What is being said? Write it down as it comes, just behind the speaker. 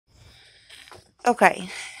Okay,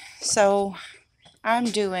 so I'm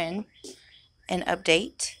doing an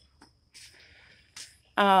update.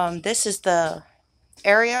 This is the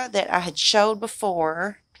area that I had showed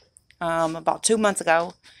before about 2 months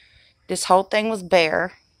ago. This whole thing was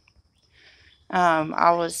bare. I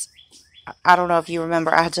don't know if you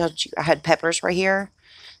remember, I had told you I had peppers right here.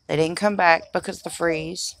 They didn't come back because of the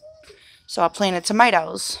freeze. So I planted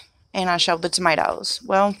tomatoes and I showed the tomatoes.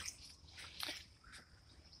 Well,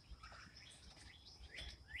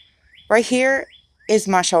 right here is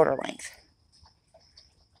my shoulder length.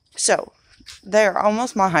 So they're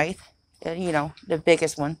almost my height, the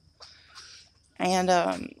biggest one. And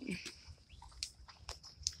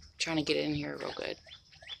trying to get it in here real good.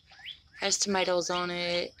 Has tomatoes on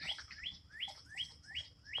it.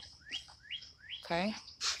 Okay.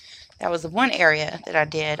 That was the one area that I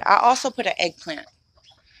did. I also put an eggplant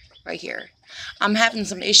right here. I'm having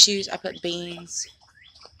some issues. I put beans.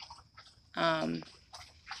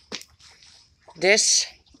 This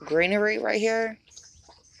greenery right here,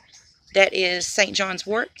 that is St. John's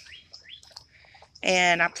wort.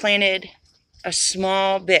 And I planted a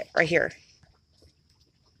small bit right here.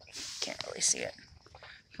 Can't really see it.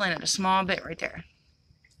 Planted a small bit right there.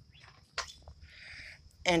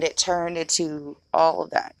 And it turned into all of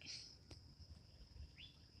that.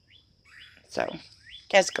 So,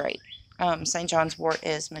 that's great. St. John's wort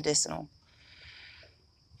is medicinal.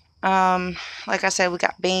 Like I said, we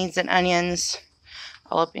got beans and onions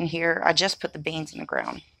all up in here. I just put the beans in the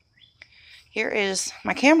ground. Here is,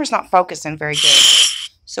 my camera's not focusing very good.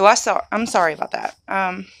 So I'm sorry about that.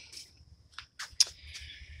 I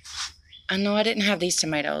know I didn't have these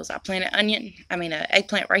tomatoes. I planted an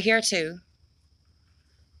eggplant right here too.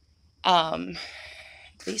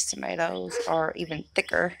 These tomatoes are even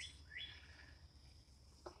thicker.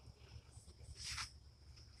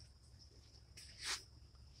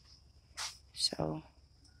 So,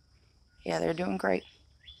 yeah, they're doing great.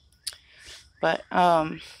 But,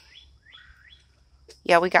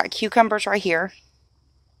 yeah, we got cucumbers right here.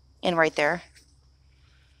 And right there.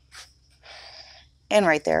 And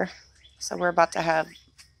right there. So we're about to have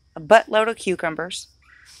a buttload of cucumbers.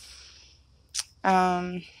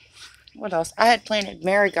 What else? I had planted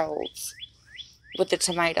marigolds with the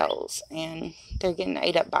tomatoes. And they're getting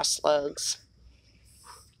ate up by slugs.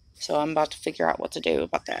 So I'm about to figure out what to do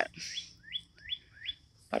about that.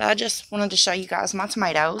 But I just wanted to show you guys my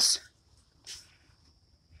tomatoes.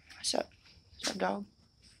 What's up? What's up, dog?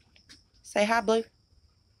 Say hi, Blue.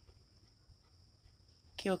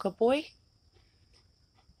 You a good boy?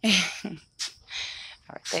 Alright,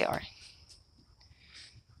 they are.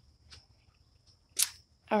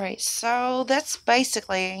 Alright, so that's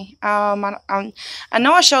basically, I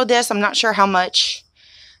know I showed this. I'm not sure how much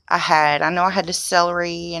I had. I know I had the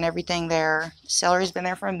celery and everything there. The celery's been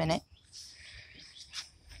there for a minute.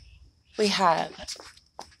 We have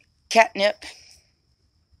catnip,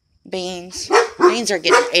 beans. Beans are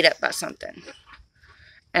getting ate up by something.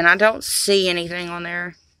 And I don't see anything on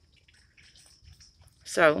there.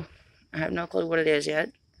 So, I have no clue what it is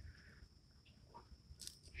yet.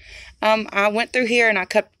 I went through here and I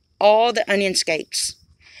cut all the onion skates.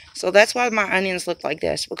 So that's why my onions look like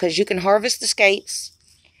this. Because you can harvest the skates.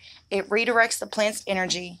 It redirects the plant's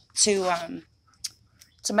energy to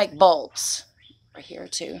make bulbs. Right here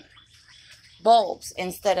too. Bulbs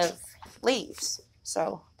instead of leaves.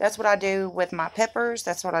 So that's what I do with my peppers.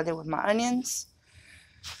 That's what I do with my onions.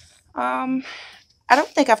 I don't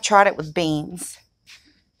think I've tried it with beans.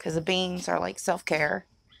 Because the beans are like self-care.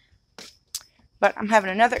 But I'm having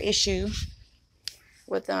another issue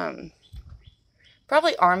with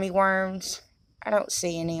probably armyworms. I don't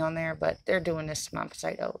see any on there, but they're doing this to my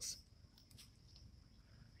potatoes.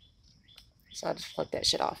 So I just plucked that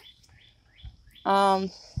shit off.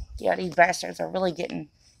 Yeah, these bastards are really getting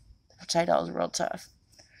the potatoes real tough.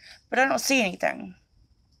 But I don't see anything.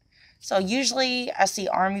 So usually I see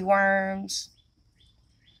armyworms.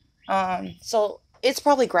 So it's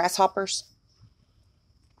probably grasshoppers.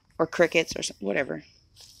 Or crickets or whatever.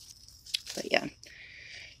 But yeah,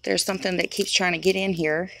 there's something that keeps trying to get in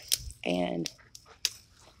here and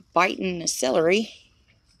biting the celery.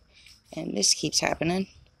 And this keeps happening.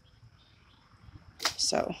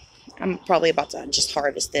 So I'm probably about to just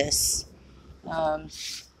harvest this.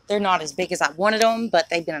 They're not as big as I wanted them, but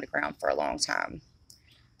they've been on the ground for a long time.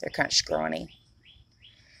 They're kind of scrawny.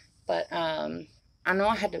 But I know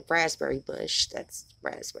I had the raspberry bush. That's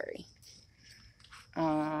raspberry.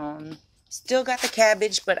 Still got the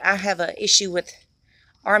cabbage, but I have an issue with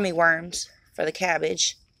armyworms for the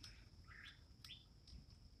cabbage.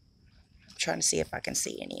 I'm trying to see if I can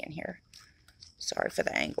see any in here. Sorry for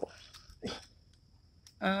the angle.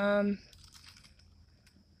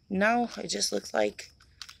 No, it just looks like,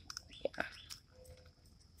 yeah.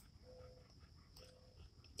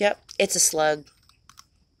 Yep, it's a slug.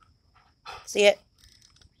 See it?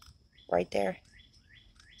 Right there.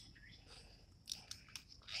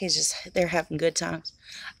 They're having good times.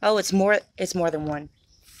 Oh, it's more than one.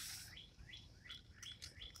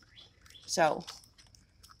 So,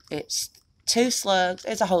 it's 2 slugs.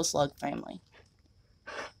 It's a whole slug family.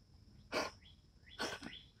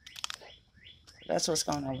 That's what's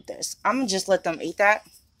going on with this. I'm going to just let them eat that.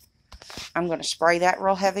 I'm going to spray that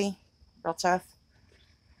real heavy, real tough.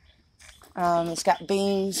 It's got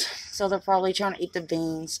beans, so they're probably trying to eat the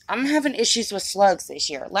beans. I'm having issues with slugs this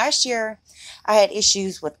year. Last year, I had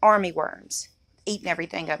issues with armyworms eating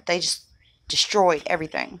everything up. They just destroyed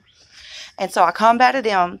everything. And so I combated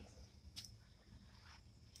them.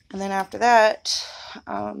 And then after that,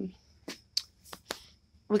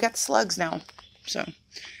 we got the slugs now. So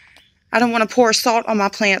I don't want to pour salt on my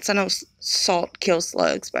plants. I know salt kills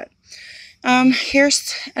slugs, but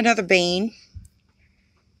here's another bean.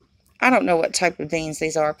 I don't know what type of beans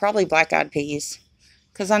these are. Probably black-eyed peas,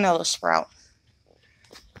 because I know they'll sprout.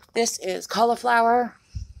 This is cauliflower.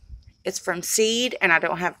 It's from seed, and I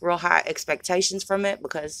don't have real high expectations from it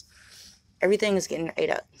because everything is getting ate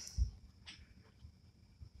up.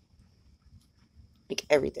 Like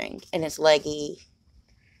everything. And it's leggy.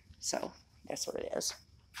 So, that's what it is.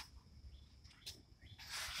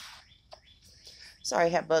 Sorry, I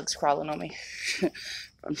have bugs crawling on me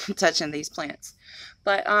from touching these plants.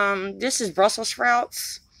 But, this is Brussels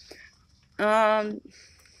sprouts. Kind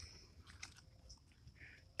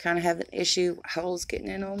of have an issue with holes getting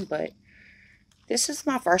in them, but this is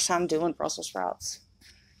my first time doing Brussels sprouts.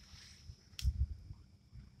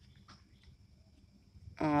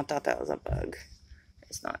 Oh, I thought that was a bug.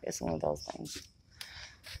 It's not. It's one of those things.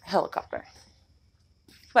 Helicopter.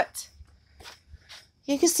 But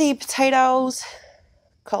you can see potatoes,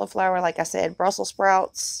 cauliflower, like I said, Brussels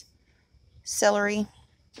sprouts, celery,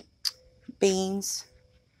 beans.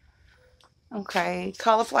 Okay,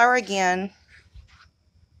 cauliflower again,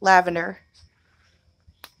 lavender.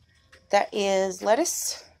 That is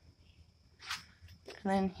lettuce.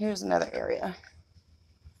 And then here's another area.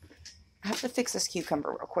 I have to fix this cucumber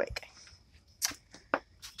real quick.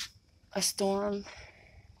 A storm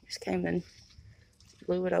just came and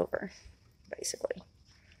blew it over, basically.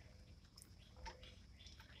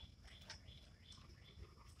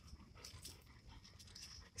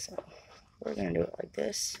 So we're going to do it like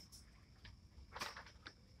this.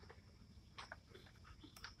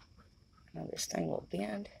 Now this thing will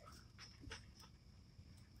bend.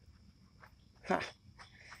 Huh.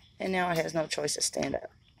 And now it has no choice to stand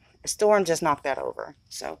up. The storm just knocked that over.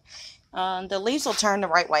 So the leaves will turn the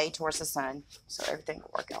right way towards the sun. So everything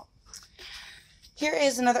will work out. Here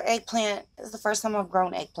is another eggplant. This is the first time I've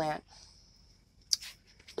grown eggplant.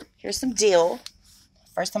 Here's some dill.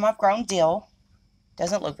 First time I've grown dill.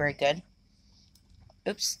 Doesn't look very good.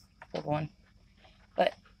 Oops. Big one.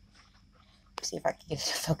 But let's see if I can get it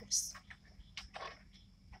to focus.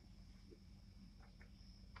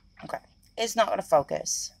 Okay. It's not going to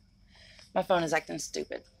focus. My phone is acting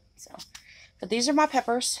stupid. So, but these are my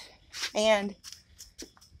peppers. And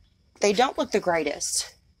they don't look the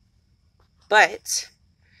greatest. But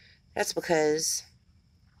that's because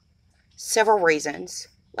several reasons.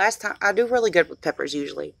 Last time, I do really good with peppers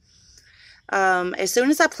usually. As soon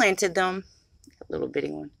as I planted them, a little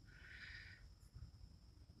bitty one.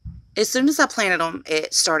 As soon as I planted them,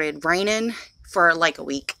 it started raining for like a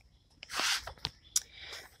week.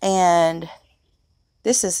 And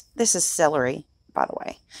this is celery, by the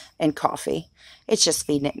way, and coffee. It's just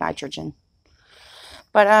feeding it nitrogen.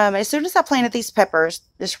 But as soon as I planted these peppers,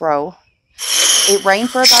 this row, it rained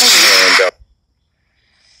for about a week.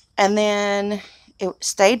 And then it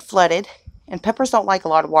stayed flooded. And peppers don't like a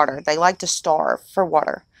lot of water. They like to starve for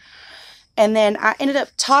water. And then I ended up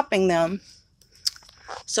topping them.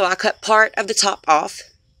 So I cut part of the top off.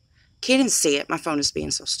 Can't even see it. My phone is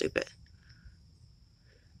being so stupid.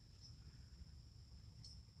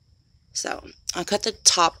 So I cut the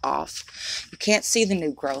top off. You can't see the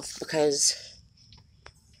new growth because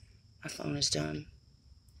my phone is done.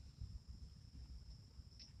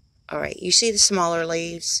 Alright, you see the smaller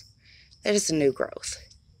leaves? That is the new growth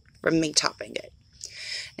from me topping it.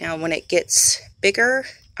 Now when it gets bigger,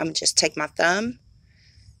 I'm going to just take my thumb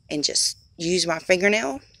and just use my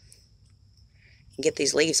fingernail and get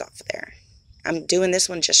these leaves off of there. I'm doing this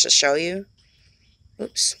one just to show you.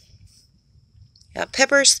 Oops. Yeah,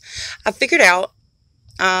 peppers, I figured out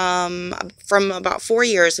from about 4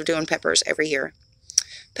 years of doing peppers every year.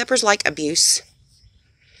 Peppers like abuse.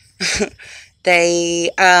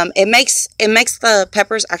 it makes the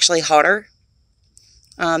peppers actually hotter.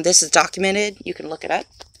 This is documented. You can look it up.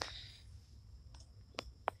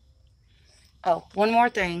 Oh, one more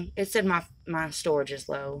thing. It said my storage is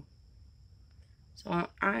low. So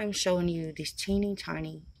I'm showing you these teeny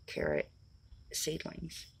tiny carrot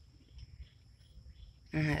seedlings.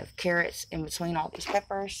 I have carrots in between all these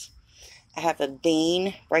peppers. I have a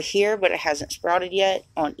bean right here, but it hasn't sprouted yet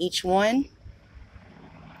on each one.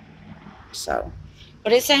 So,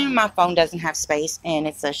 but it's saying my phone doesn't have space, and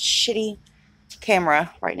it's a shitty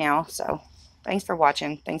camera right now. So, thanks for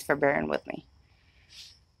watching. Thanks for bearing with me.